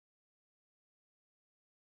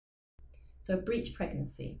So a breech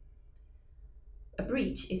pregnancy. A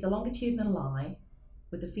breech is a longitudinal lie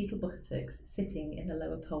with the fetal buttocks sitting in the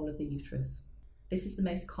lower pole of the uterus. This is the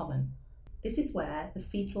most common. This is where the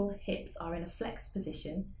fetal hips are in a flexed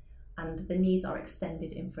position and the knees are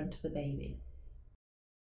extended in front of the baby.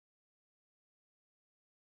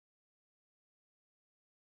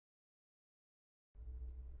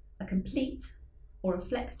 A complete or a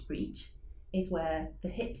flexed breech is where the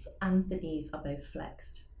hips and the knees are both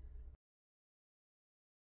flexed.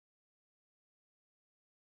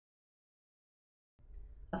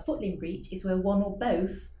 A footling breech is where one or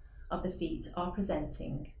both of the feet are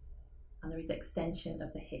presenting and there is extension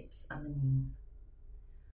of the hips and the knees.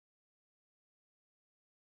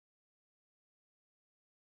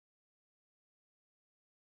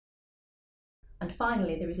 And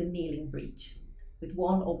finally, there is a kneeling breech with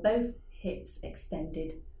one or both hips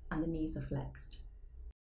extended and the knees are flexed.